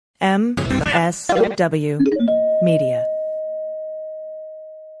MSW Media.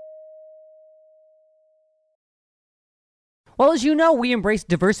 Well, as you know, we embrace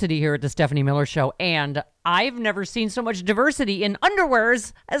diversity here at the Stephanie Miller Show, and I've never seen so much diversity in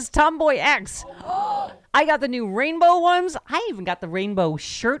underwears as Tomboy X. I got the new rainbow ones. I even got the rainbow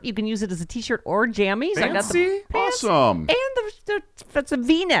shirt. You can use it as a t-shirt or jammies. Fancy? I got the pants Awesome. and it's a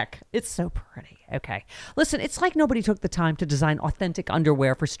V-neck. It's so pretty. Okay. Listen, it's like nobody took the time to design authentic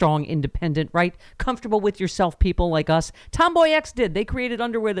underwear for strong, independent, right? Comfortable with yourself people like us. Tomboy X did. They created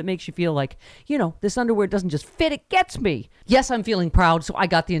underwear that makes you feel like, you know, this underwear doesn't just fit, it gets me. Yes, I'm feeling proud, so I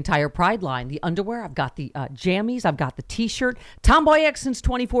got the entire Pride line. The underwear, I've got the jammies, I've got the t-shirt. Tomboy X since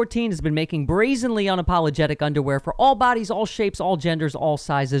 2014 has been making brazenly unapologetic underwear for all bodies, all shapes, all genders, all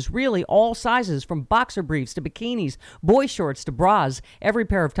sizes. Really, all sizes, from boxer briefs to bikinis, boy shorts to bras. Every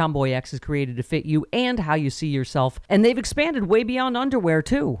pair of Tomboy X is created to fit you and how you see yourself. And they've expanded way beyond underwear,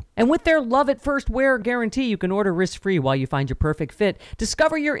 too. And with their love at first wear guarantee, you can order risk-free while you find your perfect fit.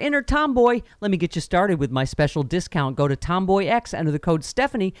 Discover your inner tomboy. Let me get you started with my special discount. Go to Tomboy X, enter the code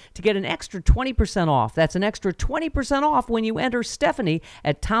Stephanie to get an extra 20% off. That's an extra 20% off when you enter Stephanie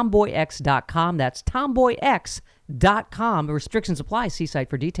at tomboyx.com. That's tomboyx.com. Restrictions apply. See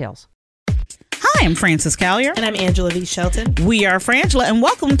site for details. Hi, I'm Frances Callier. And I'm Angela V. Shelton. We are Frangela, and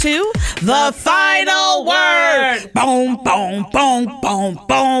welcome to The Final Word. Boom, boom, boom, boom,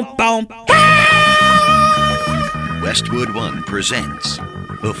 boom, boom. Westwood One presents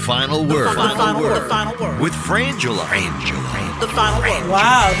The Final Word. The final word. With Frangela. The final word.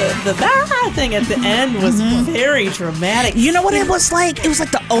 Wow, the thing at the end was very dramatic. You know what it was like? It was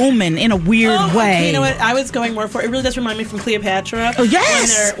like The Omen in a weird way. Okay, you know what? I was going more for it. It really does remind me from Cleopatra. Oh,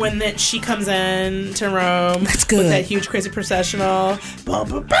 yes! When she comes in to Rome. That's good. With that huge crazy processional. Boom,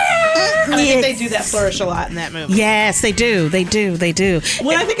 boom, boom. And I think they do that flourish a lot in that movie. Yes, they do. They do.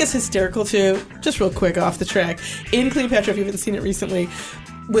 What I think is hysterical, too, just real quick off the track, in Cleopatra, if you haven't seen it recently,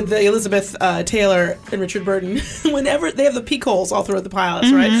 with the Elizabeth Taylor and Richard Burton, whenever they have the peak holes all throughout the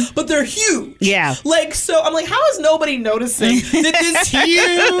palace, right? But they're huge. Yeah. Like, so I'm like, how is nobody noticing that this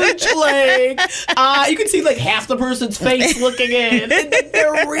huge, like, you can see like half the person's face looking in. And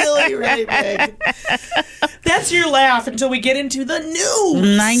they're really, really big. That's your laugh until we get into the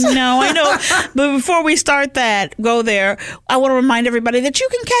news. I know. But before we start go there, I want to remind everybody that you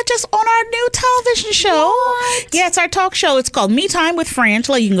can catch us on our new television show. What? Yeah, it's our talk show. It's called Me Time with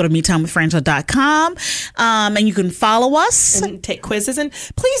Frangela. You can go to metimewithfrangela.com, and you can follow us. And take quizzes. And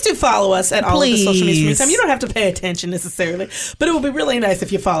please do follow us at all of the social media. Me Time. You don't have to pay attention necessarily, but it would be really nice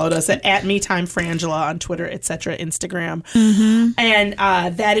if you followed us at MeTimeFrangela on Twitter, etc., Instagram. And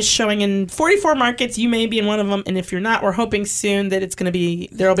that is showing in 44 markets. You may be in one of them, and if you're not, we're hoping soon that it's going to be,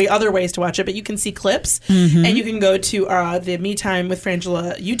 there'll be other ways to watch it, but you can see clips, and you can go to the Me Time with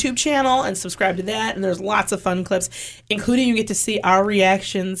Frangela YouTube channel and subscribe to that, and there's lots of fun clips, including you get to see our reactions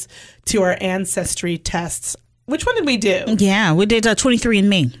to our ancestry tests. Which one did we do? Yeah, we did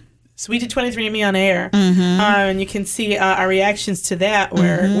 23andMe. So we did 23andMe on air, and you can see our reactions to that,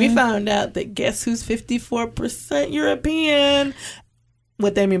 where we found out that guess who's 54% European?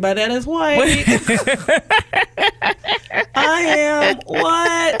 What they mean by that is white. I am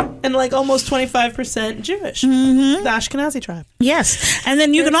what? And like almost 25% Jewish. The Ashkenazi tribe. Yes. And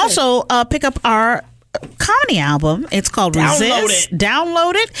then you can also pick up our comedy album. It's called Resist.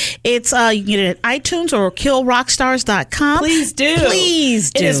 Download it. It's you can get it at iTunes or killrockstars.com. Please do.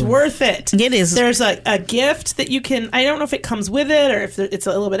 Please do. It is worth it. It is. There's a gift that you can, I don't know if it comes with it or if it's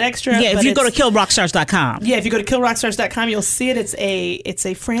a little bit extra. Yeah, if you go to killrockstars.com. Yeah, if you go to killrockstars.com, you'll see it. It's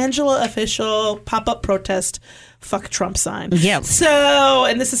a Frangela official pop-up protest fuck Trump sign. Yep. So,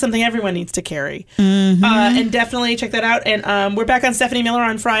 and this is something everyone needs to carry. And definitely check that out. And we're back on Stephanie Miller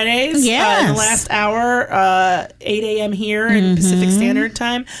on Fridays. Yes. In the last hour, 8 a.m. here in Pacific Standard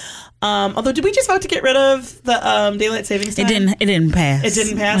Time. Although, did we just vote to get rid of the daylight savings time? It didn't pass. It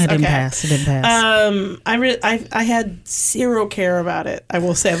didn't pass? It didn't Okay. pass. It didn't pass. I had zero care about it, I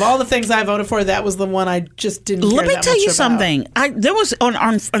will say. Of all the things I voted for, that was the one I just didn't care Let me that tell much you about. something. There was on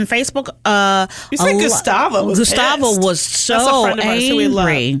Facebook. You said Gustavo was Gustavo pissed. was so That's a friend of ours who we love.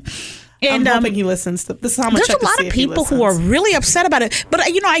 angry. And I'm hoping he listens to this. Is how much there's a lot of people who are really upset about it. But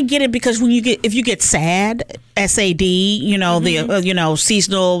I get it, because if you get SAD, SAD, the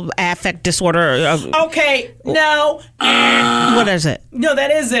seasonal affect disorder. Okay, no. What is it? No, that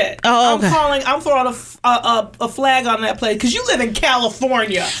is it. Oh, okay. I'm throwing out a flag on that place, because you live in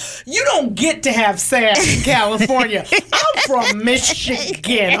California. You don't get to have sad in California. I'm from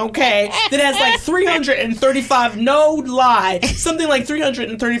Michigan, okay, that has like 335, no lie, something like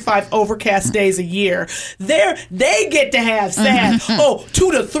 335 overcast days a year. They get to have sad. Oh,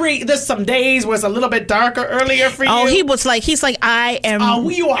 2 to 3. There's some days where it's a little bit darker earlier for you. Oh, he's like, I am. Oh,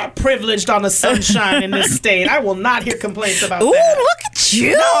 you are privileged on the sunshine in this state. I will not hear complaints about Ooh, that. look at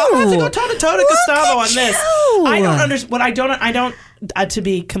you. No, I'm going to go toe to toe to Gustavo on this. you. I don't understand. What I don't. To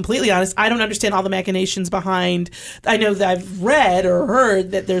be completely honest, I don't understand all the machinations behind. I know that I've read or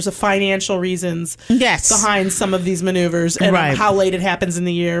heard that there's a financial reasons behind some of these maneuvers and how late it happens in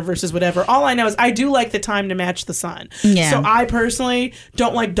the year versus whatever. All I know is I do like the time to match the sun. Yeah. So I personally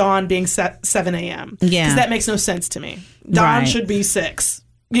don't like dawn being 7 a.m. Yeah. Because that makes no sense to me. Dawn should be 6.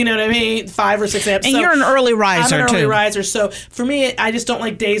 You know what I mean? 5 or 6 a.m. And you're an early riser, I'm an too. early riser. So for me, I just don't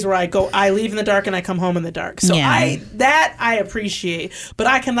like days where I leave in the dark and I come home in the dark. So I appreciate. But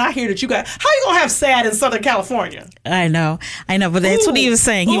I cannot hear that you guys, how you going to have sad in Southern California? I know. But that's what he was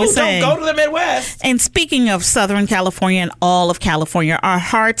saying. He was saying, don't go to the Midwest. And speaking of Southern California and all of California, our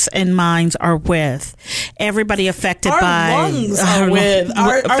hearts and minds are with everybody affected by lungs are with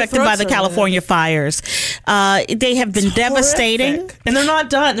affected by the California fires. They have been devastating, and they're not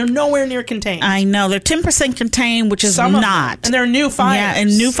done. They're nowhere near contained. I know they're 10% contained, which is not, and they're new fires. Yeah,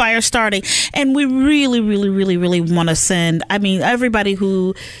 and new fires starting, and we really, really, really, really want to send. I mean, everybody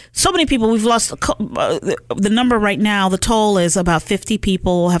so many people we've lost. The number right now, the toll is about 50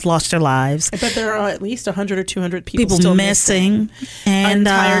 people have lost their lives. I bet there are at least 100 or 200 people still missing. And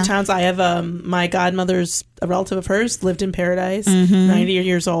entire towns. I have my godmother's a relative of hers lived in Paradise, 90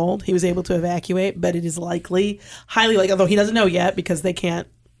 years old. He was able to evacuate, but it is highly likely, although he doesn't know yet because they can't.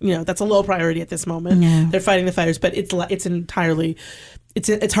 That's a low priority at this moment. Yeah. They're fighting the fires, but it's entirely.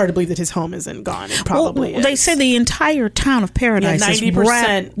 It's hard to believe that his home isn't gone. It probably is. They say the entire town of Paradise is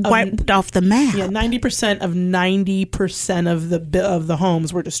wiped off the map. Yeah, 90% of the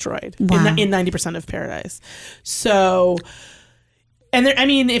homes were destroyed in 90% of Paradise. So, and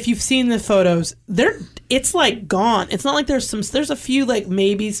if you've seen the photos, it's like gone. It's not like there's a few like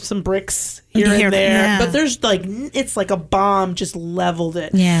maybe some bricks here and there, but there's it's like a bomb just leveled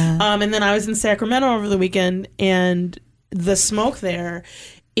it. Yeah. And then I was in Sacramento over the weekend, and the smoke there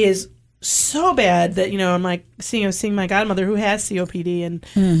is so bad that I'm like seeing my godmother who has COPD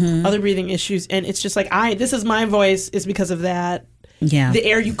and other breathing issues, and it's just like this is my voice is because of that. Yeah. The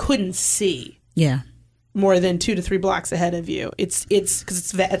air you couldn't see. Yeah. More than 2 to 3 blocks ahead of you. It's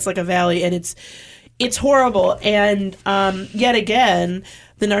because it's like a valley, and it's horrible. And yet again,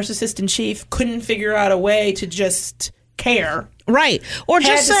 the narcissist in chief couldn't figure out a way to just care. Right. Or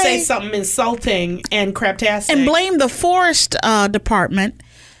just say something insulting and craptastic. And blame the forest department.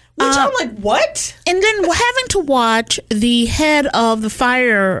 Which I'm like, what? And then having to watch the head of the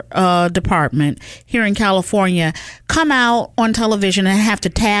fire department here in California come out on television and have to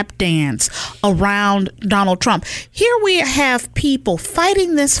tap dance around Donald Trump. Here we have people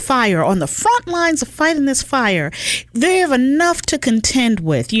fighting this fire, on the front lines of fighting this fire. They have enough to contend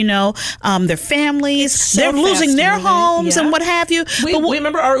with, their families. They're losing their homes and what have you. We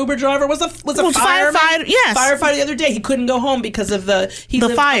remember our Uber driver was a firefighter. Yes. Firefighter the other day. He couldn't go home because of the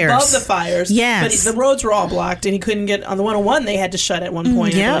fires. Above the fires. Yes. But the roads were all blocked, and he couldn't get on the 101. They had to shut at one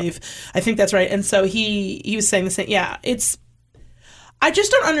point, I believe. I think that's right. And so he was saying the same. Yeah, I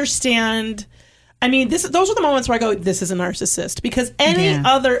just don't understand. I mean, those are the moments where I go, this is a narcissist. Because any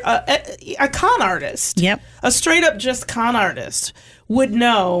other, a con artist, a straight up just con artist would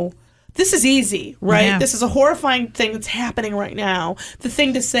know this is easy, right? Yeah. This is a horrifying thing that's happening right now. The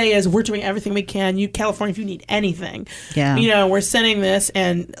thing to say is we're doing everything we can. California, if you need anything, we're sending this,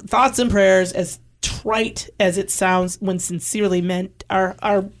 and thoughts and prayers, as trite as it sounds when sincerely meant,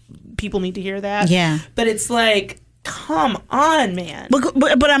 our people need to hear that. Yeah. But it's like, come on, man. But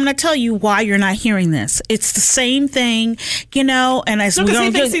I'm going to tell you why you're not hearing this. It's the same thing, and as he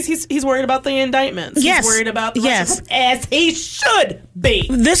thinks he's worried about the indictments. Yes. He's worried about the as he should be.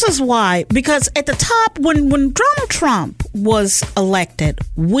 This is why, because at the top, when Donald Trump was elected,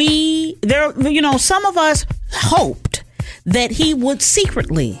 some of us hoped that he would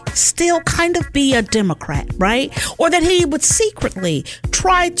secretly still kind of be a Democrat, right? Or that he would secretly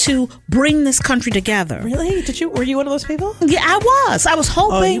try to bring this country together. Really? Were you one of those people? Yeah, I was. I was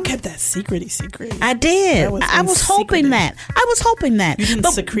hoping. Oh, you kept that secret. I did. I was hoping that. You didn't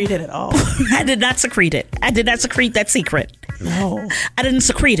secrete it at all. I did not secrete it. I did not secrete that secret. No. I didn't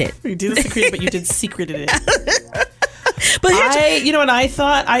secrete it. You didn't secrete it, but you did secreted it. But I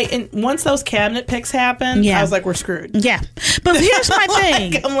thought once those cabinet picks happened, I was like, we're screwed. Yeah. But here's my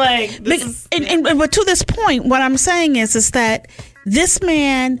thing. I'm like, but to this point, what I'm saying is that this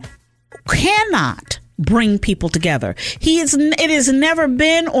man cannot bring people together. It has never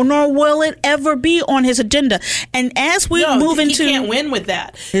been, or nor will it ever be, on his agenda. And as we move into, he can't win with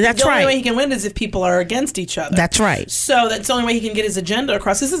that. That's the right. only way he can win is if people are against each other. That's right. So that's the only way he can get his agenda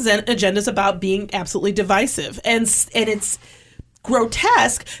across. His agenda is about being absolutely divisive, and it's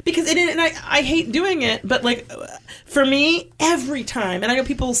grotesque because and I hate doing it, but like for me, every time, and I know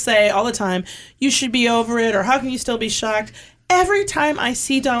people say all the time, you should be over it, or how can you still be shocked? Every time I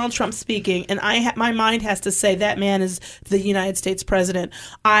see Donald Trump speaking, and my mind has to say that man is the United States president,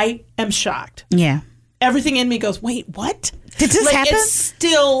 I am shocked. Yeah. Everything in me goes, wait, what? Did this happen? It's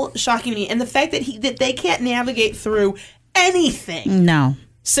still shocking me, and the fact that they can't navigate through anything. No.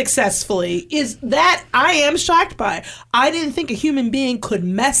 Successfully is that I am shocked by. I didn't think a human being could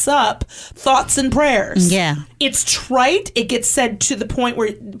mess up thoughts and prayers. Yeah. It's trite. It gets said to the point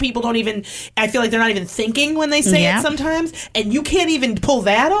where people don't even, I feel like they're not even thinking when they say it sometimes, and you can't even pull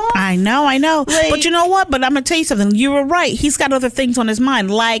that off. I know. Like, but you know what? But I'm going to tell you something. You were right. He's got other things on his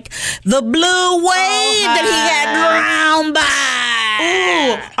mind, like the blue wave that he got drowned by.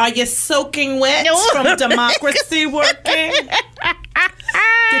 Ooh, are you soaking wet from democracy working?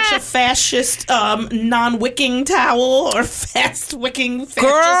 Get your fascist non-wicking towel or fast-wicking fascist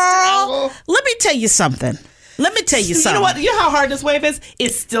towel. Let me tell you something. You know what? You know how hard this wave is?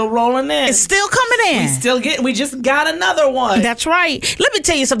 It's still rolling in. It's still coming in. We just got another one. That's right. Let me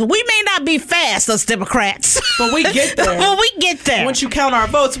tell you something. We may not be fast, us Democrats. But we get there. Once you count our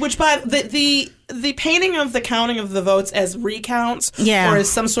votes, which by the painting of the counting of the votes as recounts or as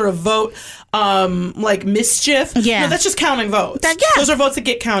some sort of vote like mischief. Yeah. No, that's just counting votes. Those are votes that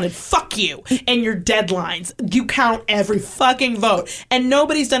get counted. Fuck you and your deadlines. You count every fucking vote. And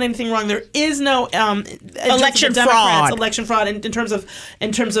nobody's done anything wrong. There is no election fraud. Election fraud in terms of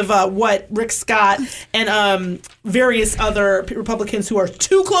what Rick Scott and various other Republicans who are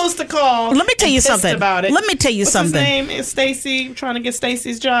too close to call. Let me tell you something about it. What's his name? Is Stacey trying to get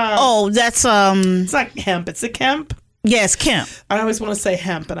Stacey's job? Oh, that's It's not Hemp. It's a Kemp. Yes, Kemp. I always want to say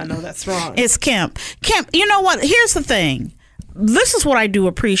Hemp, but I know that's wrong. It's Kemp. Kemp, you know what? Here's the thing. This is what I do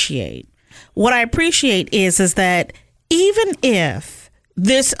appreciate. What I appreciate is that even if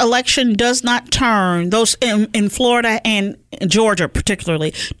this election does not turn, those in Florida and Georgia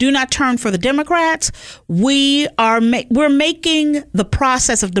particularly, do not turn for the Democrats, we're making the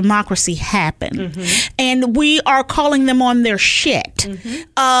process of democracy happen. And we are calling them on their shit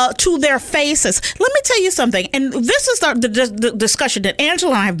to their faces. Let me tell you something, and this is the discussion that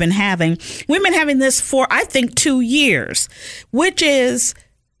Angela and I have been having. We've been having this for, I think, 2 years, which is,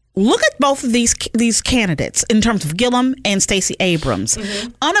 look at both of these candidates in terms of Gillum and Stacey Abrams.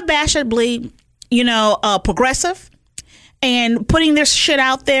 Unabashedly, progressive and putting their shit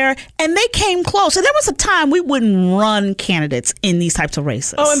out there. And they came close. And there was a time we wouldn't run candidates in these types of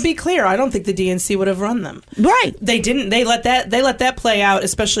races. Oh, and be clear, I don't think the DNC would have run them. Right. They didn't. They let that play out,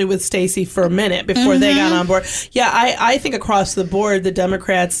 especially with Stacey, for a minute before they got on board. Yeah, I think across the board, the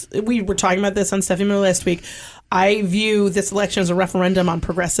Democrats, we were talking about this on Stephanie Miller last week, I view this election as a referendum on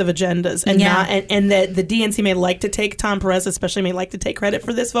progressive agendas, and and that the DNC may like to take, Tom Perez especially may like to take credit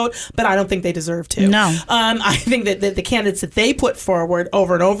for this vote, but I don't think they deserve to. No. I think that the candidates that they put forward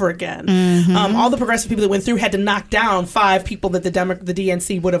over and over again, all the progressive people that went through had to knock down 5 people that the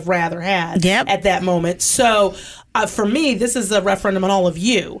DNC would have rather had at that moment. So for me, this is a referendum on all of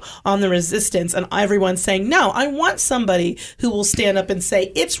you, on the resistance, and everyone's saying, no, I want somebody who will stand up and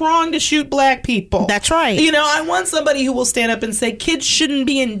say, it's wrong to shoot black people. That's right. I want somebody who will stand up and say, kids shouldn't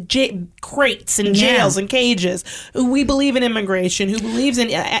be in crates and jails and cages. We believe in immigration, who believes in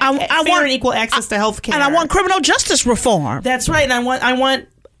fair and equal access to health care. And I want criminal justice reform. That's right. And I want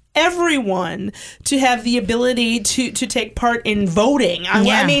everyone to have the ability to take part in voting.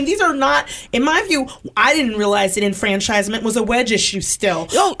 I mean, these are not, in my view, I didn't realize that enfranchisement was a wedge issue still.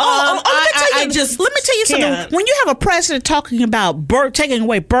 Let me tell you something. When you have a president talking about taking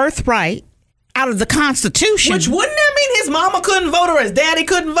away birthright out of the Constitution, which wouldn't that mean his mama couldn't vote or his daddy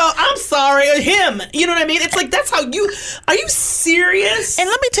couldn't vote? I'm sorry, or him. You know what I mean? It's like, that's how are you serious? And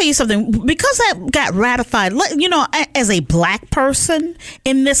let me tell you something, because that got ratified, as a black person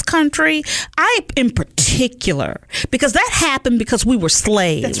in this country, I in particular, because that happened because we were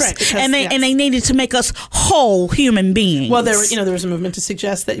slaves. That's right. And they needed to make us whole human beings. Well, there was a movement to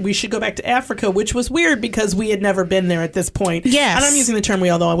suggest that we should go back to Africa, which was weird because we had never been there at this point. Yes. And I'm using the term we,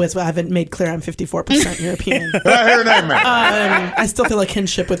 although I haven't made clear I'm 54% European. I hear that, man. I still feel a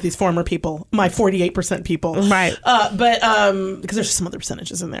kinship with these former people, my 48% people. Right. But because there's some other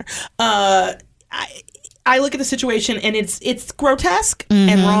percentages in there. I look at the situation and it's grotesque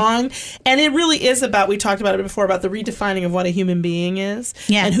and wrong, and it really is about, we talked about it before, about the redefining of what a human being is,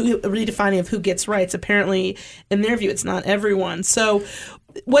 and redefining of who gets rights. Apparently, in their view, it's not everyone. So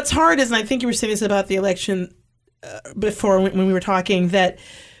what's hard is, and I think you were saying this about the election before when we were talking, that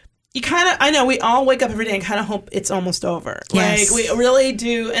you kind of, I know we all wake up every day and kind of hope it's almost over. Yes. Like, we really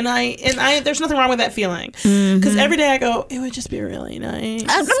do. And I there's nothing wrong with that feeling. Because every day I go, it would just be really nice.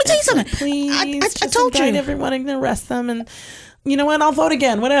 Let me tell you something. Please, I told you. everyone and arrest them, and you know what? I'll vote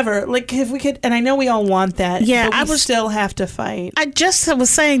again. Whatever. Like, if we could, and I know we all want that. Yeah, but we still have to fight. I just was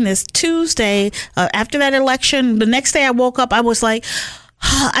saying this Tuesday after that election. The next day I woke up, I was like,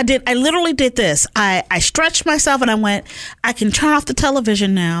 I literally did this. I stretched myself and I went, I can turn off the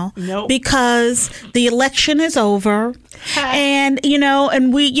television now because the election is over. And,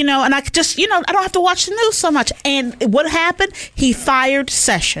 and we, and I could just, I don't have to watch the news so much. And what happened? He fired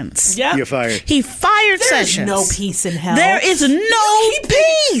Sessions. Yeah. You're fired. He fired Sessions. There's no peace in hell. There is no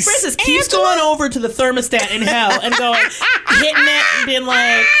peace. Francis keeps going over to the thermostat in hell and going, hitting it and being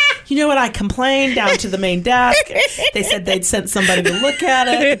like, you know what? I complained down to the main desk. They said they'd sent somebody to look at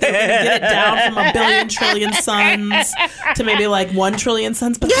it. They were going to get it down from 1 billion trillion suns to maybe like 1 trillion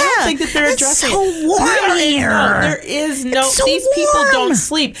suns. But I don't think that they're addressing it. It's so warm here. There is no. It's so these people warm. don't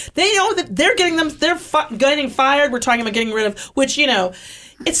sleep. They know that they're getting them. They're getting fired. We're talking about getting rid of. Which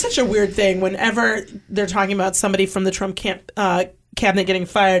it's such a weird thing. Whenever they're talking about somebody from the Trump cabinet getting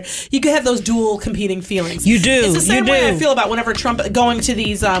fired, you could have those dual competing feelings. You do. It's the same way I feel about whenever Trump going to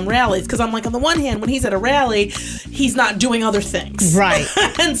these rallies, because I'm like, on the one hand, when he's at a rally, he's not doing other things, right?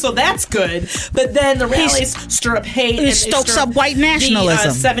 And so that's good. But then the rallies stir up hate. It stokes up white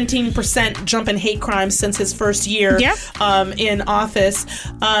nationalism. 17% jump in hate crimes since his first year in office.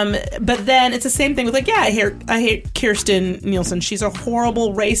 But then it's the same thing with I hate Kirstjen Nielsen. She's a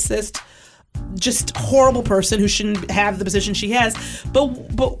horrible racist, just horrible person who shouldn't have the position she has. But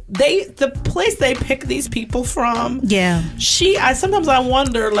the place they pick these people from, sometimes I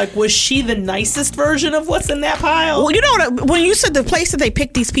wonder, was she the nicest version of what's in that pile? Well, you know what? When you said the place that they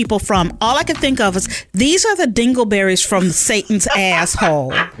pick these people from, all I could think of is these are the dingleberries from Satan's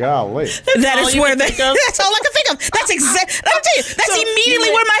asshole. Golly. That's all I could think of. That's exactly. I'll tell you. That's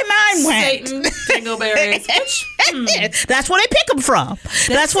immediately where my mind went. Satan, dingleberries. That's where they pick him from.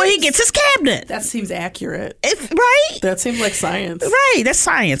 That's where he gets his cabinet. That seems accurate. Right? That seems like science. Right. That's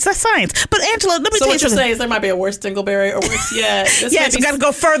science. But Angela, let me tell you something. So what you're saying is there might be a worse dingleberry, or worse yet. Yes, you got to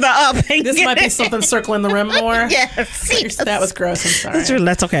go further up. This might be something circling the rim more. Yes. That was gross. I'm sorry.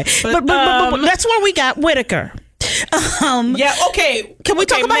 That's okay. But that's where we got Whitaker. Okay. Can we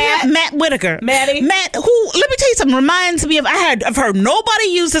talk about Matt Whitaker? Matt, who, let me tell you something, reminds me of, I've heard nobody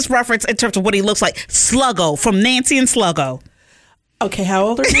use this reference in terms of what he looks like. Sluggo from Nancy and Sluggo. Okay, how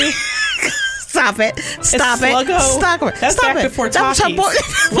old are you? Stop it. Stop it. That's back before Talkies.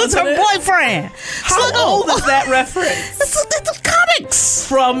 That was her boyfriend. How old is that reference? It's comics.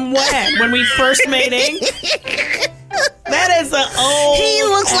 From when? When we first made ink? That is an old. He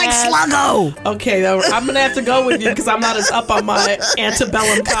looks like Sluggo. Okay, I'm going to have to go with you because I'm not as up on my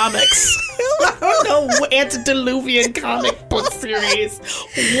antebellum comics. I don't know, antediluvian comic book series.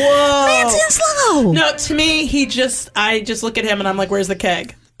 Whoa. Nancy and Sluggo. No, to me, I just look at him and I'm like, where's the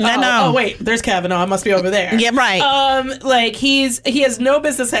keg? No. Oh, wait, there's Kavanaugh. I must be over there. Yeah, right. He has no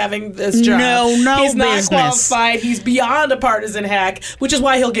business having this job. No He's not business. qualified. He's beyond a partisan hack, which is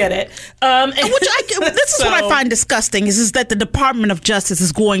why he'll get it. This is what I find disgusting is that the Department of Justice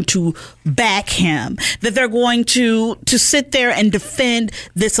is going to back him, that they're going to sit there and defend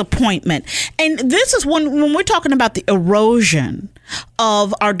this appointment. And this is when we're talking about the erosion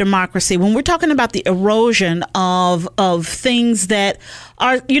of our democracy, when we're talking about the erosion of things that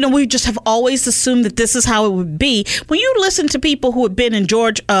are, we just have always assumed that this is how it would be. When you listen to people who have been in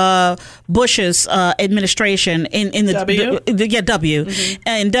George Bush's administration, in the W,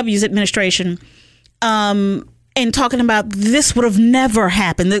 in W's administration, and talking about this would have never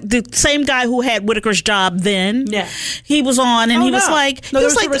happened. The same guy who had Whitaker's job then, he was on, and was like,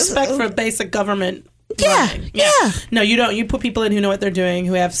 there's respect for basic government. Yeah. No, you don't. You put people in who know what they're doing,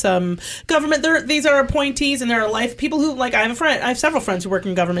 who have some government. These are appointees, and there are people who, I have several friends who work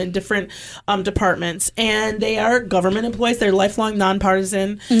in government in different departments, and they are government employees. They're lifelong,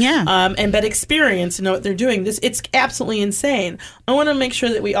 nonpartisan, and but experienced to know what they're doing. It's absolutely insane. I want to make sure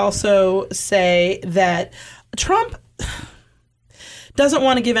that we also say that Trump doesn't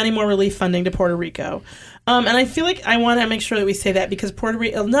want to give any more relief funding to Puerto Rico. And I feel like I want to make sure that we say that because Puerto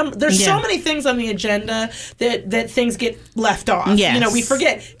Rico, there's so many things on the agenda that things get left off. Yes. We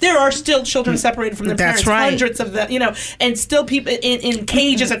forget there are still children separated from their That's parents, right. hundreds of them, and still people in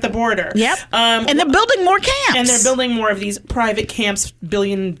cages at the border. Yep. And they're building more camps. And they're building more of these private camps,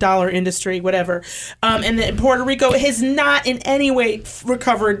 billion-dollar industry, whatever. And then Puerto Rico has not in any way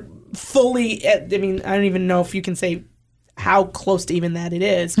recovered fully. I don't even know if you can say how close to even that it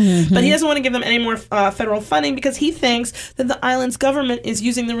is. But he doesn't want to give them any more federal funding because he thinks that the island's government is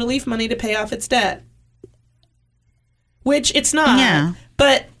using the relief money to pay off its debt. Which it's not. Yeah.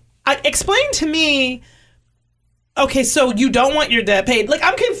 But explain to me... Okay, so you don't want your debt paid. Like,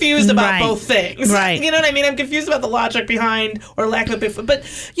 I'm confused about both things. Right. You know what I mean? I'm confused about the logic behind or lack of it.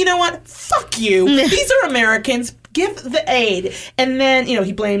 But you know what? Fuck you. These are Americans. Give the aid. And then,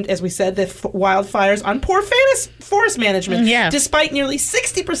 he blamed, as we said, the wildfires on poor forest management. Yeah. Despite nearly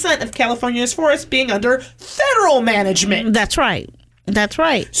 60% of California's forests being under federal management. That's right. That's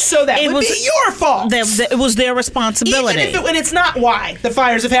right. So that would be your fault. It was their responsibility. Even if and it's not why the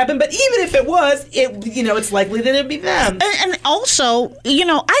fires have happened, but even if it was, it's likely that it'd be them. And also,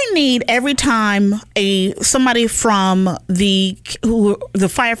 I need every time somebody from the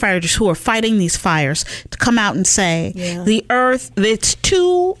firefighters who are fighting these fires to come out and say the earth, it's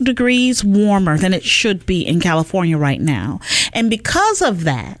 2 degrees warmer than it should be in California right now. And because of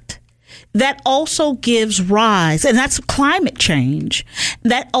that also gives rise, and that's climate change,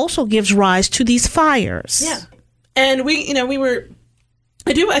 that also gives rise to these fires. Yeah. And I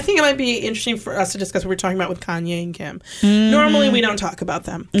think it might be interesting for us to discuss what we're talking about with Kanye and Kim. Normally we don't talk about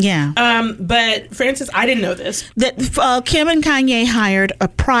them. Yeah. But Francis, I didn't know this. That Kim and Kanye hired a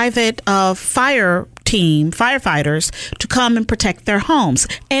private firefighters to come and protect their homes.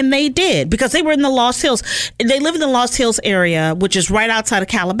 And they did, because they were in the Lost Hills. They live in the Lost Hills area, which is right outside of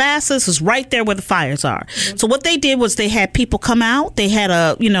Calabasas. It's right there where the fires are. Mm-hmm. So what they did was they had people come out. They had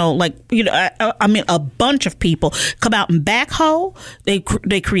a bunch of people come out and backhoe. They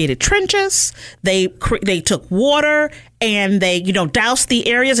created trenches. They took water and they, doused the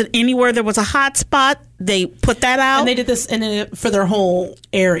areas, and anywhere there was a hot spot, they put that out. And they did this for their whole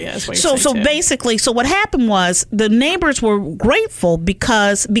area. Is what you're saying, basically, what happened was the neighbors were grateful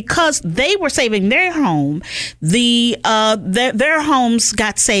because they were saving their home. Their homes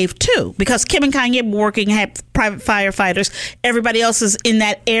got saved too, because Kim and Kanye were working, had private firefighters. Everybody else's in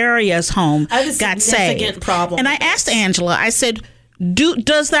that area's home got saved. Problem. And I asked Angela, I said,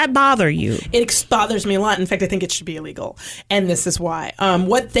 does that bother you? It bothers me a lot. In fact, I think it should be illegal, and this is why.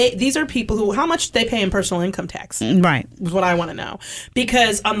 These are people who, how much they pay in personal income tax? Right, is what I want to know.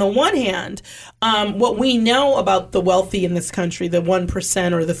 Because on the one hand, what we know about the wealthy in this country, the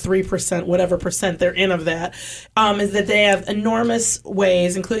 1% or the 3%, whatever percent they're in of that, is that they have enormous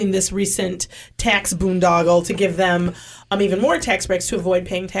ways, including this recent tax boondoggle, to give them even more tax breaks to avoid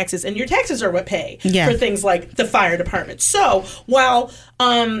paying taxes. And your taxes are what pay for things like the fire department. So while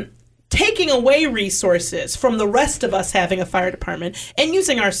taking away resources from the rest of us having a fire department and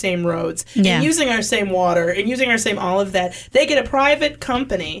using our same roads and using our same water and using our same all of that, they get a private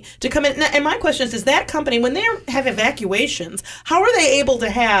company to come in. And my question is that company, when they have evacuations, how are they able to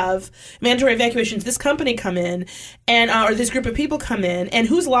have mandatory evacuations, this company come in and or this group of people come in, and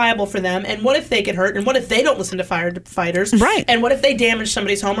who's liable for them, and what if they get hurt, and what if they don't listen to firefighters, right? And what if they damage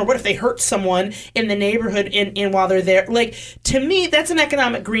somebody's home, or what if they hurt someone in the neighborhood in while they're there? Like, to me, that's an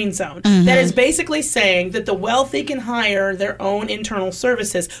economic green zone. Mm-hmm. That is basically saying that the wealthy can hire their own internal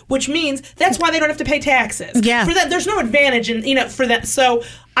services, which means that's why they don't have to pay taxes. Yeah. For that, there's no advantage for that. So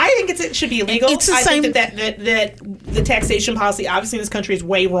I think it should be illegal. I think that the taxation policy, obviously, in this country is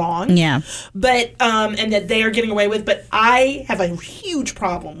way wrong. Yeah. But and that they are getting away with. But I have a huge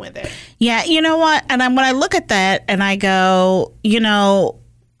problem with it. Yeah. You know what? And when I look at that and I go,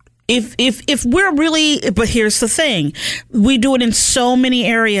 If we're really, but here's the thing, we do it in so many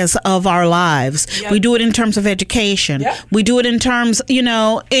areas of our lives. Yep. We do it in terms of education. Yep. We do it in terms,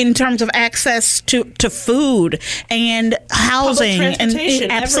 of access to food and housing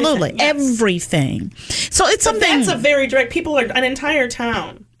and absolutely everything. So it's something that's a very direct. People are an entire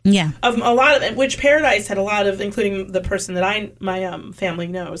town. Yeah, of a lot of which Paradise had a lot of, including the person that my family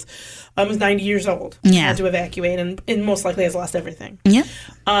knows, was 90 years old. Yeah, had to evacuate and most likely has lost everything. Yeah,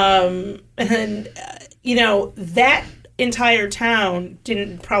 and that entire town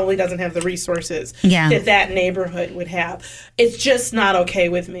probably doesn't have the resources that neighborhood would have. It's just not okay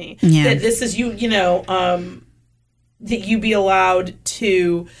with me. Yeah, that this is that you be allowed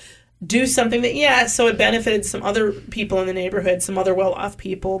to do something that, so it benefited some other people in the neighborhood, some other well-off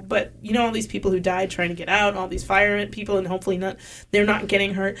people, but all these people who died trying to get out, all these fire people, and hopefully they're not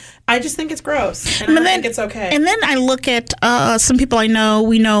getting hurt. I just think it's gross, and I don't think it's okay. And then I look at some people we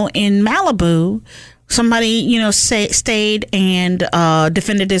know in Malibu. Somebody, stayed and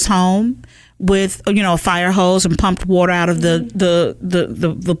defended his home with a fire hose and pumped water out of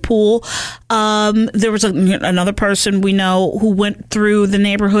the pool. There was another person we know who went through the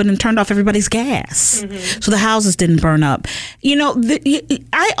neighborhood and turned off everybody's gas, so the houses didn't burn up.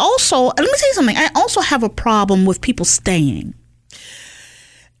 I also, let me tell you something. I also have a problem with people staying.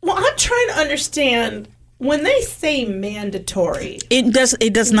 Well, I'm trying to understand. When they say mandatory, it does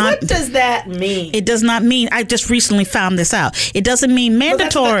not. What does that mean? It does not mean. I just recently found this out. It doesn't mean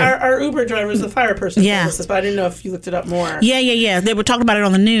mandatory. Our Uber driver is the fire person. Yeah, this, but I didn't know if you looked it up more. Yeah. They were talking about it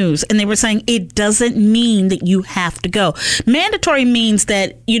on the news, and they were saying it doesn't mean that you have to go. Mandatory means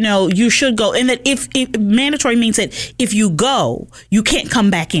that you should go, and that if mandatory means that if you go, you can't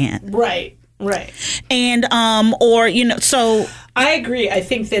come back in. Right. And so I agree. I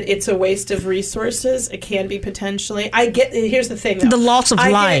think that it's a waste of resources. It can be potentially. Here's the thing, though. The loss of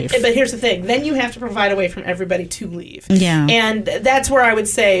life. But here's the thing. Then you have to provide a way for everybody to leave. Yeah. And that's where I would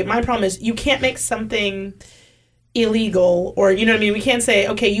say my problem is you can't make something illegal, or you know what I mean. We can't say,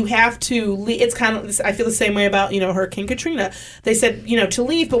 okay, you have to leave. It's kind of, I feel the same way about Hurricane Katrina. They said to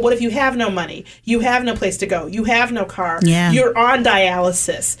leave, but what if you have no money, you have no place to go, you have no car, you're on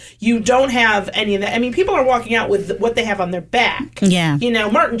dialysis, you don't have any of that. I mean, people are walking out with what they have on their back.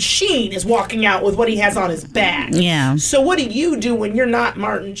 Martin Sheen is walking out with what he has on his back. So what do you do when you're not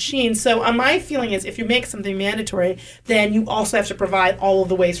Martin Sheen? So my feeling is if you make something mandatory, then you also have to provide all of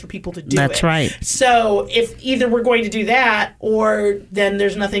the ways for people to do it. That's right. So if either we're going to do that, or then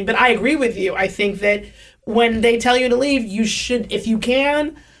there's nothing. But I agree with you. I think that when they tell you to leave, you should, if you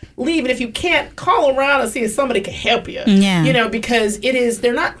can, leave. And if you can't, call around and see if somebody can help you. Because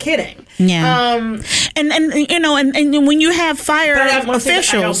they're not kidding. And when you have fire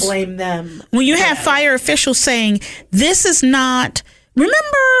officials, I don't blame them. When you have fire officials saying this is not.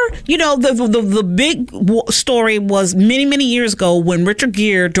 Remember, the big story was many years ago when Richard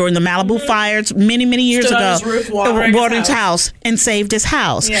Gere, during the Malibu fires, many years stood ago, on his roof, watering his house and saved his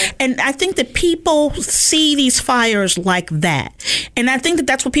house. And I think that people see these fires like that, and I think that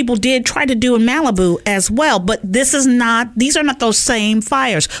that's what people did try to do in Malibu as well. But these are not those same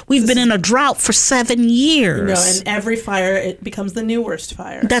fires. We've been in a drought for 7 years. And every fire, it becomes the new worst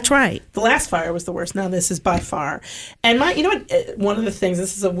fire. That's right. The last fire was the worst. Now this is by far. And one of the things,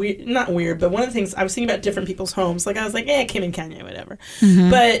 this is not weird, but one of the things I was thinking about different people's homes. Like I was like, Kim and Kanye, whatever.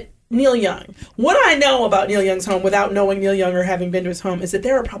 But Neil Young. What I know about Neil Young's home, without knowing Neil Young or having been to his home, is that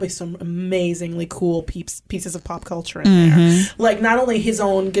there are probably some amazingly cool pieces of pop culture in there. Like not only his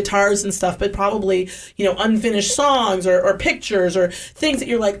own guitars and stuff, but probably unfinished songs or pictures or things that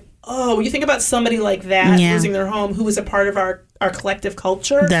you're like, oh, you think about somebody like that losing their home, who was a part of our collective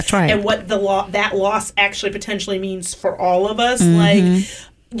culture. That's right. And what that loss actually potentially means for all of us. Like,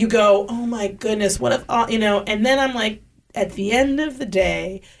 you go, oh my goodness, what if, and then I'm like, at the end of the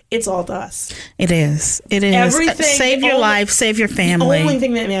day, it's all dust. It is. Everything. Save your life, save your family. The only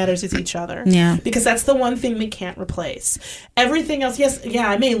thing that matters is each other. Yeah. Because that's the one thing we can't replace. Everything else,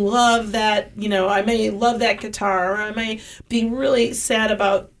 I may love that, I may love that guitar, or I may be really sad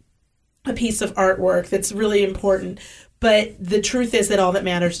about a piece of artwork that's really important. But the truth is that all that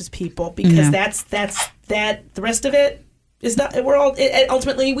matters is people, because that's the rest of it is not.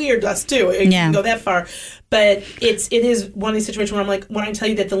 Ultimately we are dust too. It can go that far, but it is one of these situations where I'm like, when I tell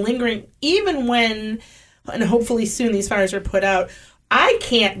you that the lingering, even when, and hopefully soon these fires are put out, I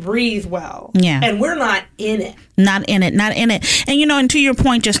can't breathe well. And we're not in it. Not in it. And, and to your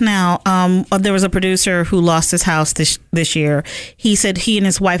point just now, there was a producer who lost his house this year. He said he and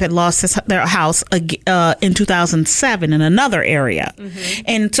his wife had lost their house in 2007 in another area.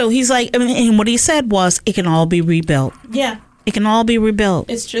 And so he's like, and what he said was, it can all be rebuilt. It can all be rebuilt.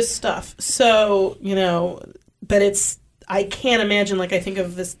 It's just stuff. So, but I can't imagine, like I think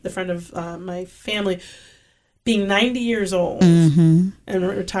of the friend of my family being 90 years old and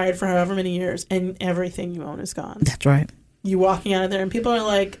retired for however many years, and everything you own is gone. That's right. You walking out of there, and people are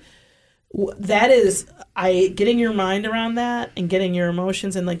like, that is, getting your mind around that and getting your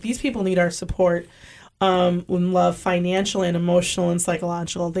emotions, and like, these people need our support, love, financial and emotional and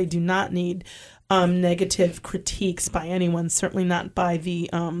psychological. They do not need negative critiques by anyone, certainly not by the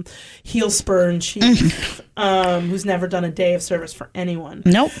heel spur in chief, who's never done a day of service for anyone.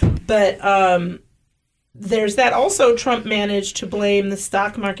 Nope. But there's that. Also, Trump managed to blame the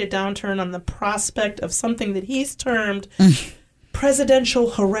stock market downturn on the prospect of something that he's termed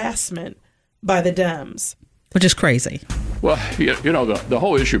presidential harassment by the Dems. Which is crazy. Well, you know, the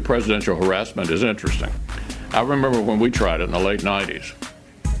whole issue of presidential harassment is interesting. I remember when we tried it in the late 90s.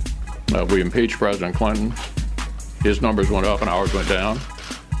 We impeached President Clinton. His numbers went up and ours went down,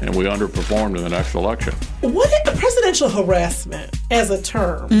 and we underperformed in the next election. What is presidential harassment as a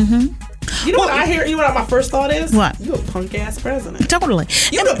term? You know what I hear? You know what my first thought is? What? You a punk ass president. Totally.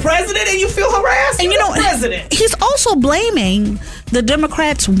 You the president and you feel harassed? And you know, president. He's also blaming the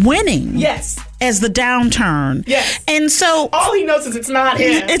Democrats winning. Yes. As the downturn. Yes. And so all he knows is it's not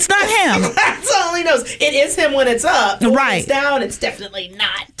him. It's not him. That's all he knows. It is him when it's up. But right. When it's down, it's definitely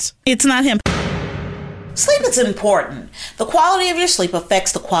not. It's not him. Sleep is important. The quality of your sleep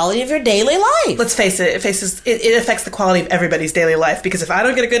affects the quality of your daily life. Let's face it, it affects the quality of everybody's daily life, because if I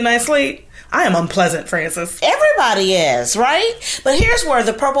don't get a good night's sleep, I am unpleasant, Francis. Everybody is, right? But here's where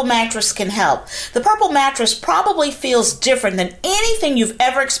the Purple mattress can help. The Purple mattress probably feels different than anything you've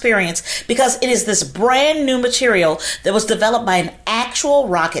ever experienced because it is this brand new material that was developed by an actual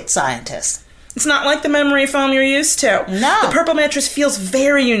rocket scientist. It's not like the memory foam you're used to. No. The Purple mattress feels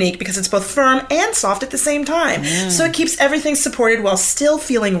very unique because it's both firm and soft at the same time. So it keeps everything supported while still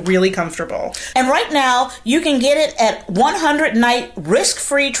feeling really comfortable. And right now, you can get it at 100-night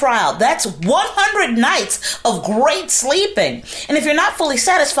risk-free trial. That's 100 nights of great sleeping. And if you're not fully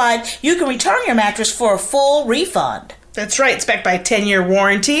satisfied, you can return your mattress for a full refund. That's right. It's backed by a 10-year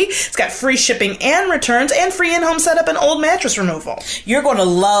warranty. It's got free shipping and returns and free in-home setup and old mattress removal. You're going to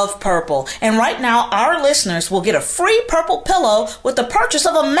love Purple. And right now, our listeners will get a free Purple pillow with the purchase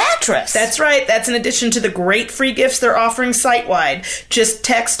of a mattress. That's right. That's in addition to the great free gifts they're offering site-wide. Just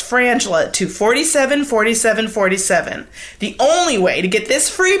text Frangela to 474747. The only way to get this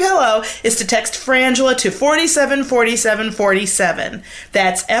free pillow is to text Frangela to 474747.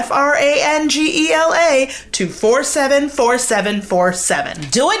 That's FRANGELA to 474747.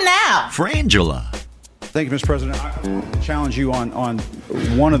 Do it now. Frangela. Thank you, Mr. President. I challenge you on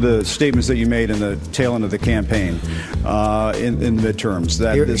one of the statements that you made in the tail end of the campaign in the midterms.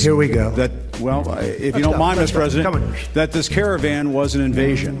 That here we go. If you don't mind, Mr. President, that this caravan was an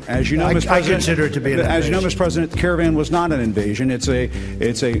invasion. As you know, Mr. President, I consider it to be an invasion. As you know, Mr. President, the caravan was not an invasion. It's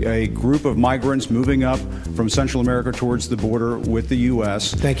a group of migrants moving up from Central America towards the border with the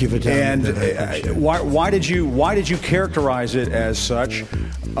U.S. Thank you for telling me that. And why did you characterize it as such?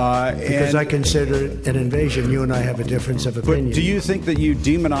 Because I consider it an invasion. You and I have a difference of opinion. But do you think that you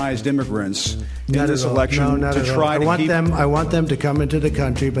demonized immigrants in this election to try to keep them? I want them to come into the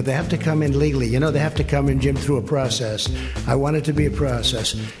country, but they have to come in legally. You know, they have to come in, Jim, through a process. I want it to be a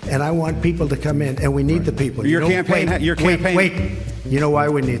process, and I want people to come in, and we need the people. Your campaign. Wait. You know why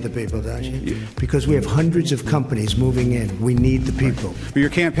we need the people, don't you? Because we have hundreds of companies moving in. We need the people. But your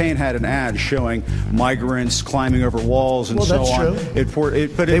campaign had an ad showing migrants climbing over walls and so on. That's true.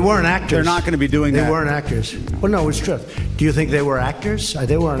 But they weren't actors. They're not going to be doing that. They weren't actors. Well, no, it's true. Do you think they were actors?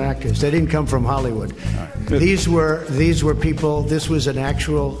 They weren't actors. They didn't come from Hollywood. These were people. This was an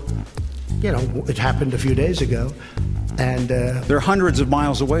actual. You know, it happened a few days ago. And they're hundreds of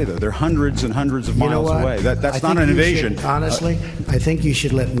miles away, though. They're hundreds and hundreds of miles away. That's not an invasion. Honestly, I think you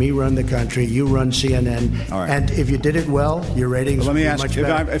should let me run the country. You run CNN. All right. And if you did it well, your ratings would be much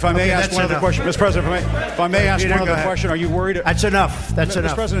better. If I may ask one other question, Mr. President. If I may ask one other question, are you worried? That's enough. That's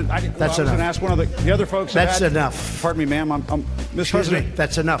enough. Mr. President, I was going to ask one of the other folks. That's enough. Pardon me, ma'am. Mr. President.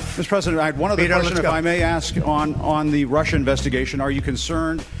 That's enough. Mr. President, I had one other question. If I may ask on the Russia investigation, are you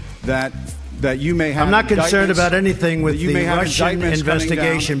concerned that you may have? I'm not concerned about anything with the Russian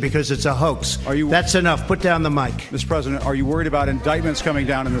investigation because it's a hoax. That's enough. Put down the mic. Mr. President, are you worried about indictments coming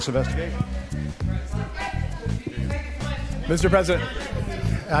down in this investigation? Mr. President.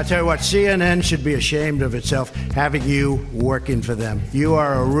 I'll tell you what, CNN should be ashamed of itself having you working for them. You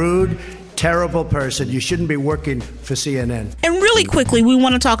are a rude, terrible person. You shouldn't be working for CNN. And really quickly, we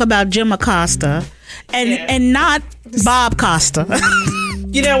want to talk about Jim Acosta and not Bob Costa.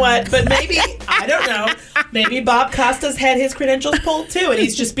 You know what? But maybe, I don't know, maybe Bob Costa's had his credentials pulled too, and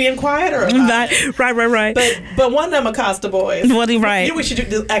he's just being quieter about it. Right. But one of them Acosta boys. Right. You know, we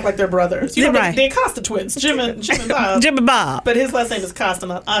should act like they're brothers. You know, right. The Acosta twins, Jim and Bob. Jim and Bob. But his last name is Costa,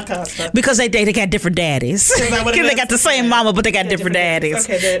 not Acosta. Because they got different daddies. Because they got the same mama, but they got different daddies.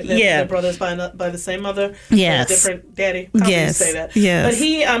 Okay, they're brothers by the same mother. Yes. Different daddy. How do you say that? Yes. But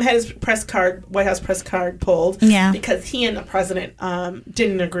he had his White House press card pulled. Yeah. Because he and the president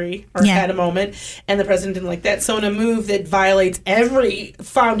didn't agree or had a moment, and the president something like that. So in a move that violates every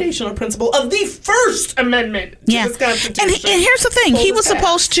foundational principle of the First Amendment to this Constitution. And here's the thing. He was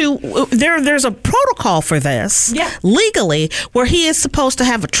supposed to, there's a protocol for this legally where he is supposed to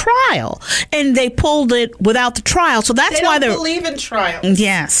have a trial. And they pulled it without the trial. So that's why they're... believe in trials.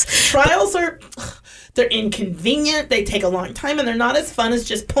 Yes. Trials are... They're inconvenient, they take a long time, and they're not as fun as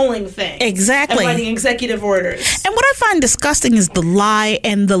just pulling things. Exactly. And writing executive orders. And what I find disgusting is the lie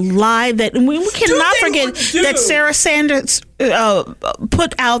that... We cannot forget that Sarah Sanders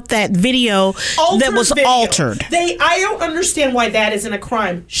put out that video that was altered. I don't understand why that isn't a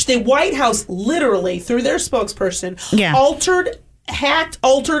crime. The White House literally, through their spokesperson, altered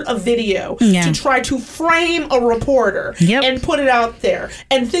a video to try to frame a reporter and put it out there,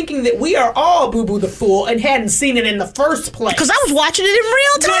 and thinking that we are all Boo-Boo the Fool and hadn't seen it in the first place. Because I was watching it in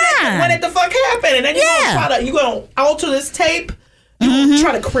real time. When it the fuck happened, and then you gonna alter this tape. You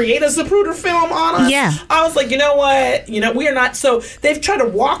try to create a Zapruder film on us. Yeah. I was like, you know what? We are not. So they've tried to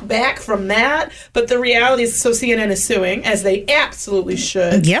walk back from that, but the reality is, so CNN is suing, as they absolutely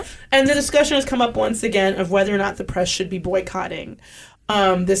should. Yep. And the discussion has come up once again of whether or not the press should be boycotting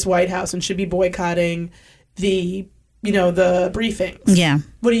this White House and should be boycotting the briefings. Yeah.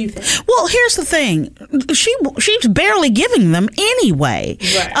 What do you think? Well, here's the thing. She's barely giving them anyway.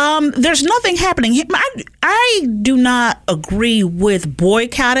 Right. There's nothing happening. I do not agree with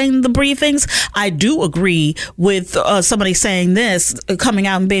boycotting the briefings. I do agree with somebody saying this, coming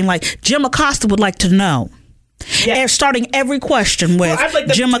out and being like, Jim Acosta would like to know. And starting every question with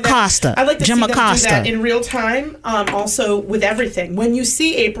Jim Acosta. I'd like to see them do that in real time. Also with everything. When you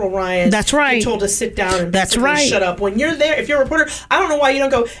see April Ryan, that's right. You're told to sit down and basically shut up. When you're there, if you're a reporter, I don't know why you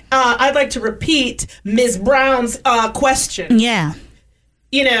don't go, I'd like to repeat Ms. Brown's question. Yeah.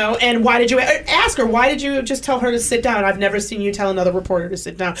 And why did you ask her? Why did you just tell her to sit down? I've never seen you tell another reporter to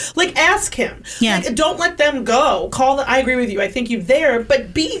sit down. Like, ask him. Yeah. Like, don't let them go. I agree with you. I think you're there, but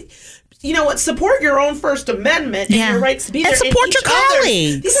support your own First Amendment and your rights to be there. And support your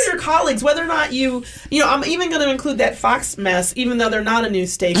colleagues. These are your colleagues, whether or not I'm even going to include that Fox mess, even though they're not a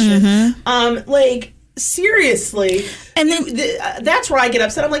news station. Seriously. And then that's where I get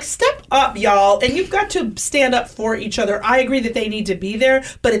upset. I'm like, step up, y'all. And you've got to stand up for each other. I agree that they need to be there,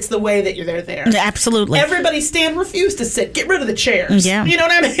 but it's the way that they're there. Absolutely. Everybody stand, refuse to sit. Get rid of the chairs. Yeah. You know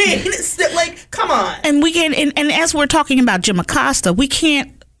what I mean? It's like, come on. And we can, and as we're talking about Jim Acosta, we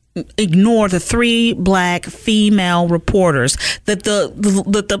can't ignore the 3 black female reporters that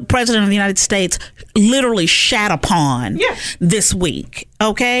the president of the United States literally shat upon this week.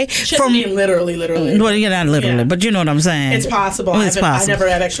 Okay, shouldn't mean literally. Well, not literally, but you know what I'm saying. It's possible. It's possible. I never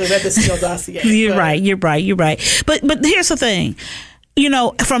have actually read the Steele dossier. You're right. But here's the thing.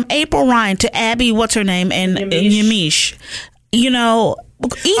 From April Ryan to Abby, what's her name, and Yamiche.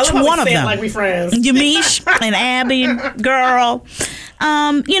 Each one of them, like we friends. Yamiche and Abby, girl.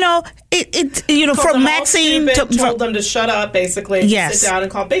 From Maxine told them to shut up, basically. Yes. Sit down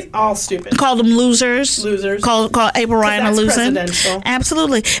and call all stupid. Called them losers. Call April Ryan a loser. Presidential.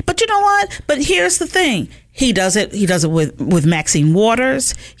 Absolutely. But you know what? But here's the thing. He does it with Maxine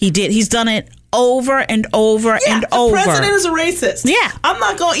Waters. He's done it over and over and over. The president is a racist. Yeah. I'm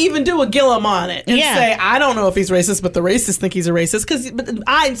not going to even do a Gillum on it and say, I don't know if he's racist, but the racists think he's a racist.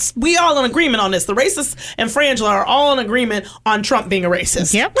 Because we all in agreement on this. The racists and Frangela are all in agreement on Trump being a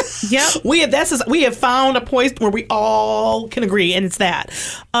racist. Yep. We have found a point where we all can agree, and it's that.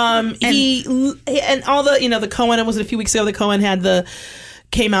 And all the Cohen, it was a few weeks ago, the Cohen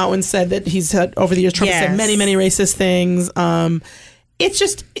came out and said that he's had, over the years, Trump said many, many racist things. It's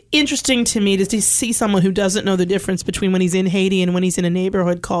just interesting to me to see someone who doesn't know the difference between when he's in Haiti and when he's in a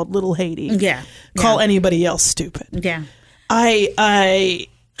neighborhood called Little Haiti. Call anybody else stupid. Yeah. I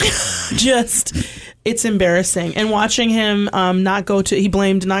just, it's embarrassing. And watching him Trump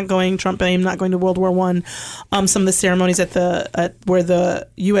blamed not going to World War I, some of the ceremonies where the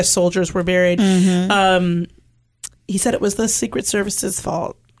U.S. soldiers were buried. He said it was the Secret Service's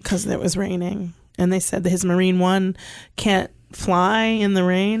fault because it was raining. And they said that his Marine One can't fly in the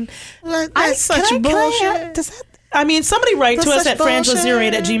rain. That's such bullshit. Somebody write to us at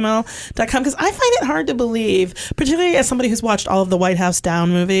frangela08@gmail.com, because I find it hard to believe, particularly as somebody who's watched all of the White House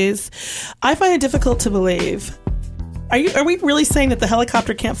Down movies. I find it difficult to believe. Are we really saying that the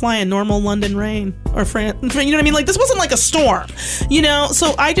helicopter can't fly in normal London rain or France? You know what I mean? Like, this wasn't like a storm,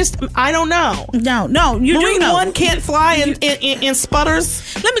 So I don't know. No, you Marine do know. One can't fly in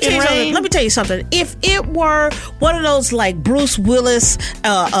sputters. Let me tell you something. If it were one of those like Bruce Willis,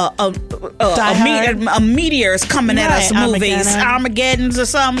 meteors coming at us movies, Armageddon's or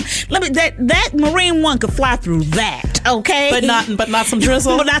something, that Marine One could fly through that. okay? But not some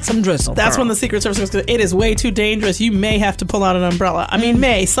drizzle. But not some drizzle. That's girl. when the Secret Service goes, it is way too dangerous. You may have to pull out an umbrella. I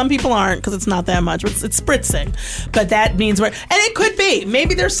mean, some people aren't because it's not that much. It's spritzing. But that means and it could be.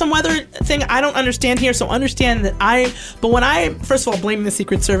 Maybe there's some weather thing I don't understand here. So understand that but when I, first of all, blaming the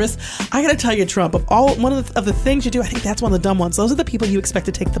Secret Service, I got to tell you, Trump, one of the things you do, I think that's one of the dumb ones. Those are the people you expect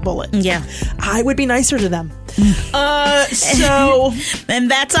to take the bullet. Yeah. I would be nicer to them.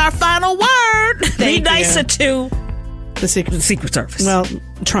 And that's our final word. Be nicer to the Secret Service. Well,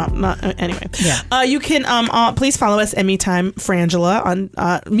 Trump, not anyway. Yeah. You can please follow us at MeTime Frangela on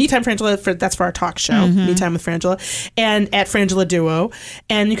MeTime Frangela. That's for our talk show, MeTime with Frangela, and at Frangela Duo.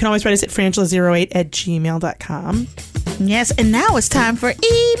 And you can always write us at frangela08@gmail.com. Yes, and now it's time for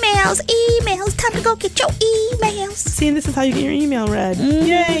emails. Time to go get your emails. See, and this is how you get your email read.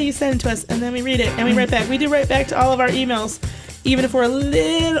 Yay, you send it to us, and then we read it, and we write back. We do write back to all of our emails, even if we're a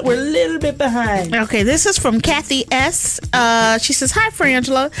little bit behind. Okay, this is from Kathy S. She says, "Hi,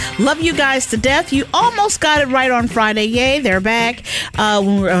 Frangela. Love you guys to death. You almost got it right on Friday. Yay, they're back.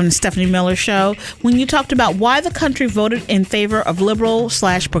 When we were on the Stephanie Miller show, when you talked about why the country voted in favor of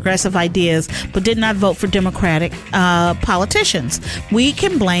liberal/progressive ideas, but did not vote for Democratic politicians. We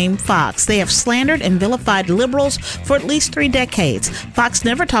can blame Fox. They have slandered and vilified liberals for at least 3 decades. Fox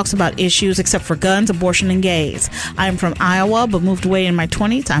never talks about issues except for guns, abortion, and gays. I am from Iowa, but moved away in my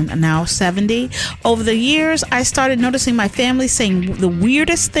 20s. I'm now 70. Over the years, I started noticing my family saying the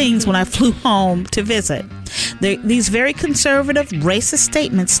weirdest things when I flew home to visit. These very conservative, racist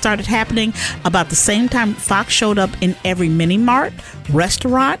statements started happening about the same time Fox showed up in every mini-mart,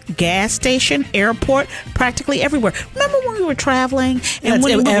 restaurant, gas station, airport, practically everywhere. Remember when we were traveling? And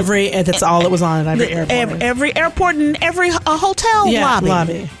that's all it was on at every airport. Every airport and every hotel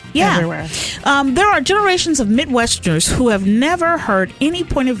lobby. Yeah. Everywhere. There are generations of Midwesterners who have never heard any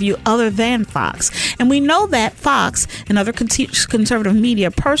point of view other than Fox. And we know that Fox and other conservative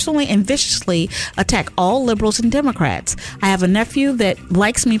media personally and viciously attack all liberals and Democrats. I have a nephew that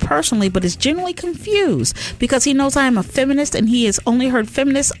likes me personally, but is generally confused because he knows I am a feminist and he has only heard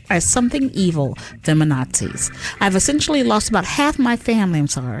feminists as something evil, feminazis. I've essentially lost about half my family. I'm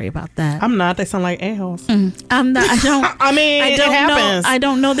sorry about that. I'm not. They sound like a-holes. I'm not. I don't. I mean, it happens. I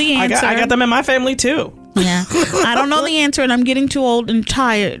don't know the answer. I got them in my family too. Yeah. I don't know the answer, and I'm getting too old and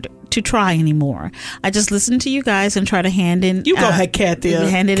tired to try anymore. I just listen to you guys and try to hand in. You go ahead, Kathy.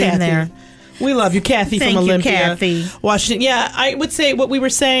 Hand it in there. We love you, Kathy from Olympia, Kathy. Washington. Yeah, I would say what we were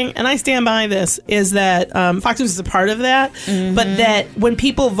saying, and I stand by this, is that Fox News is a part of that, but that when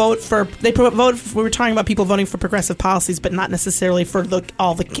people vote for, we were talking about people voting for progressive policies, but not necessarily for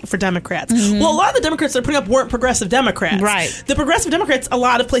for Democrats. Well, a lot of the Democrats they're putting up weren't progressive Democrats. Right. The progressive Democrats, a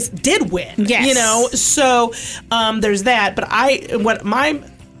lot of places did win. Yes. You know, so there's that. But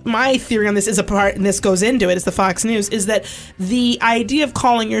my theory on this is and this goes into it, is the Fox News, is that the idea of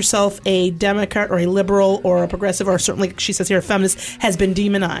calling yourself a Democrat or a liberal or a progressive, or certainly, she says here, a feminist, has been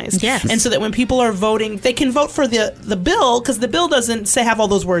demonized. Yes. And so that when people are voting, they can vote for the bill, because the bill doesn't have all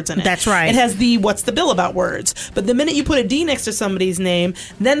those words in it. That's right. It has what's the bill about words. But the minute you put a D next to somebody's name,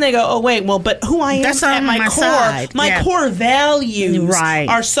 then they go, oh, wait, well, but who I am That's at on my my core, side. my core values Right.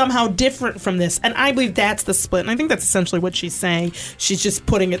 are somehow different from this. And I believe that's the split. And I think that's essentially what she's saying. She's just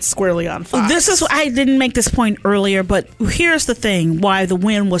putting it squarely on Fox. This is, I didn't make this point earlier, but here's the thing why the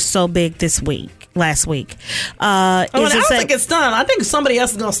win was so big last week. I don't think it's done. I think somebody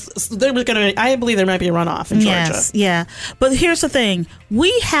else is going to, I believe there might be a runoff in Georgia. Yes, yeah. But here's the thing.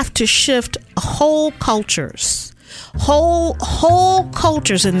 We have to shift whole cultures. Whole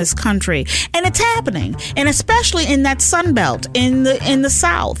cultures in this country, and it's happening, and especially in that Sun Belt in the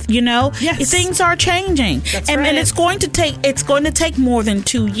South. You know, yes. Things are changing, and it's going to take more than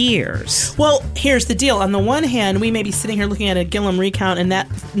 2 years. Well, here's the deal. On the one hand, we may be sitting here looking at a Gillum recount, and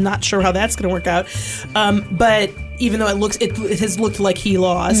not sure how that's going to work out. But even though it has looked like he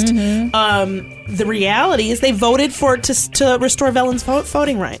lost, the reality is they voted to restore felons'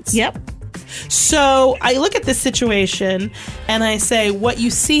 voting rights. Yep. So I look at this situation and I say, what you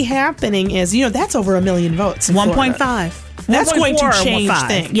see happening is, that's over 1 million votes. 1.5. That's going to change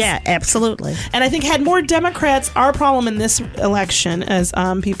things. Yeah, absolutely. And I think had more Democrats, our problem in this election, as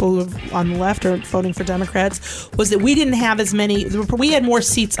people who on the left are voting for Democrats, was that we didn't have as many. We had more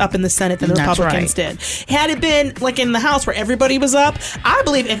seats up in the Senate than the Republicans did. Had it been like in the House where everybody was up, I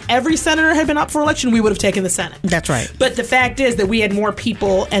believe if every senator had been up for election, we would have taken the Senate. That's right. But the fact is that we had more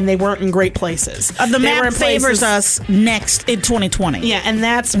people and they weren't in great places. The map favors us next in 2020. Yeah, and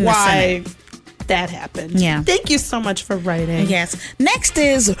that's why that happened. Yeah. Thank you so much for writing. Yes. Next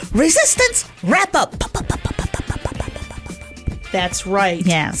is Resistance Wrap Up. That's right.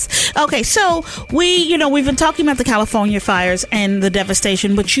 Yes. Okay, so we've been talking about the California fires and the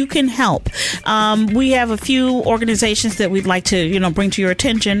devastation, but you can help. We have a few organizations that we'd like to, bring to your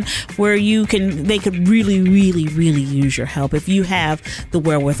attention where they could really, really, really use your help if you have the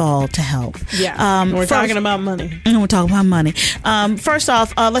wherewithal to help. Yeah. We're talking about money. And we're talking about money. First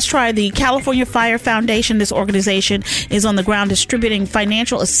off, let's try the California Fire Foundation. This organization is on the ground distributing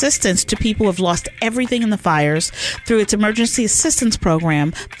financial assistance to people who have lost everything in the fires. Through its emergency assistance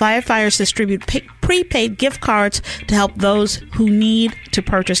program, firefighters distribute prepaid gift cards to help those who need to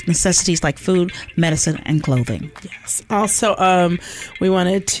purchase necessities like food, medicine, and clothing. Yes. Also, we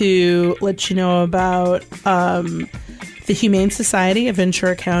wanted to let you know about the Humane Society of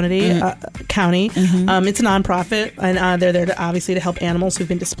Ventura County. Mm-hmm. It's a nonprofit, and they're there to help animals who've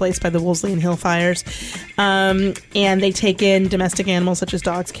been displaced by the Wolseley and Hill fires. And they take in domestic animals such as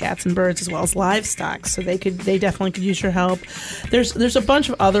dogs, cats, and birds, as well as livestock. So they definitely could use your help. There's a bunch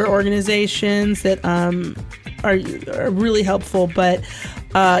of other organizations that are really helpful, but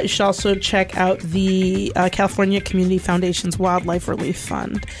you should also check out the California Community Foundation's Wildlife Relief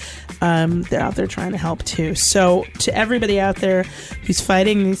Fund. They're out there trying to help too. So to everybody out there who's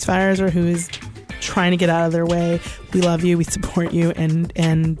fighting these fires or who is trying to get out of their way, we love you, we support you,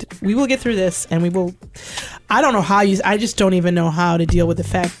 and we will get through this. And we will. I don't know how I just don't even know how to deal with the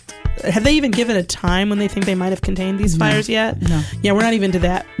fact. Have they even given a time when they think they might have contained these fires yet? No. Yeah, we're not even to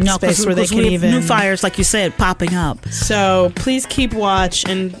that space where they can we have even new fires, like you said, popping up. So please keep watch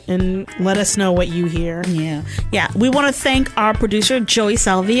and let us know what you hear. Yeah. We want to thank our producer Joey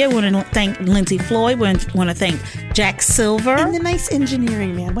Salvia. We want to thank Lindsay Floyd. We want to thank Jack Silver and the nice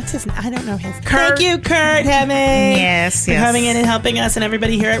engineering man. What's his name? I don't know his. Thank you, Kurt Hemming. Yes, for coming in and helping us, and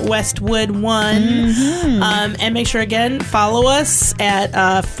everybody here at Westwood One. Mm-hmm. And make sure again follow us at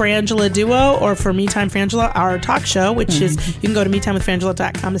Frangela Duo, or for Me Time Frangela, our talk show, which is, you can go to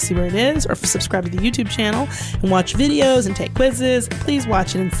metimewithfrangela.com to see where it is, or subscribe to the YouTube channel and watch videos and take quizzes. Please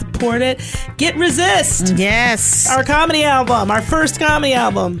watch it and support it. Get Resist. Yes. Our comedy album, our first comedy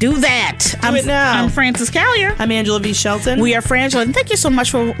album. Do that. Do it now. I'm Frances Callier. I'm Angela V. Shelton. We are Frangela, and thank you so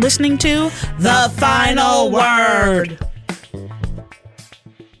much for listening to The Final Word.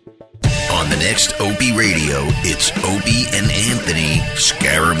 On the next Opie Radio, it's Opie and Anthony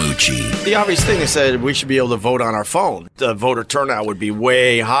Scaramucci. The obvious thing is that we should be able to vote on our phone. The voter turnout would be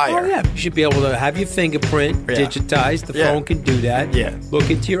way higher. Oh, yeah. You should be able to have your fingerprint digitized. The phone can do that. Yeah.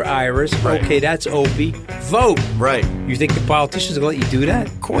 Look into your iris. Right. Okay, that's Opie. Vote. Right. You think the politicians will let you do that?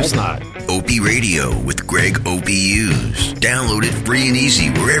 Of course not. Opie Radio with Greg Opie Hughes. Download it free and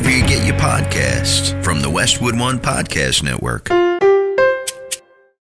easy wherever you get your podcasts from the Westwood One Podcast Network.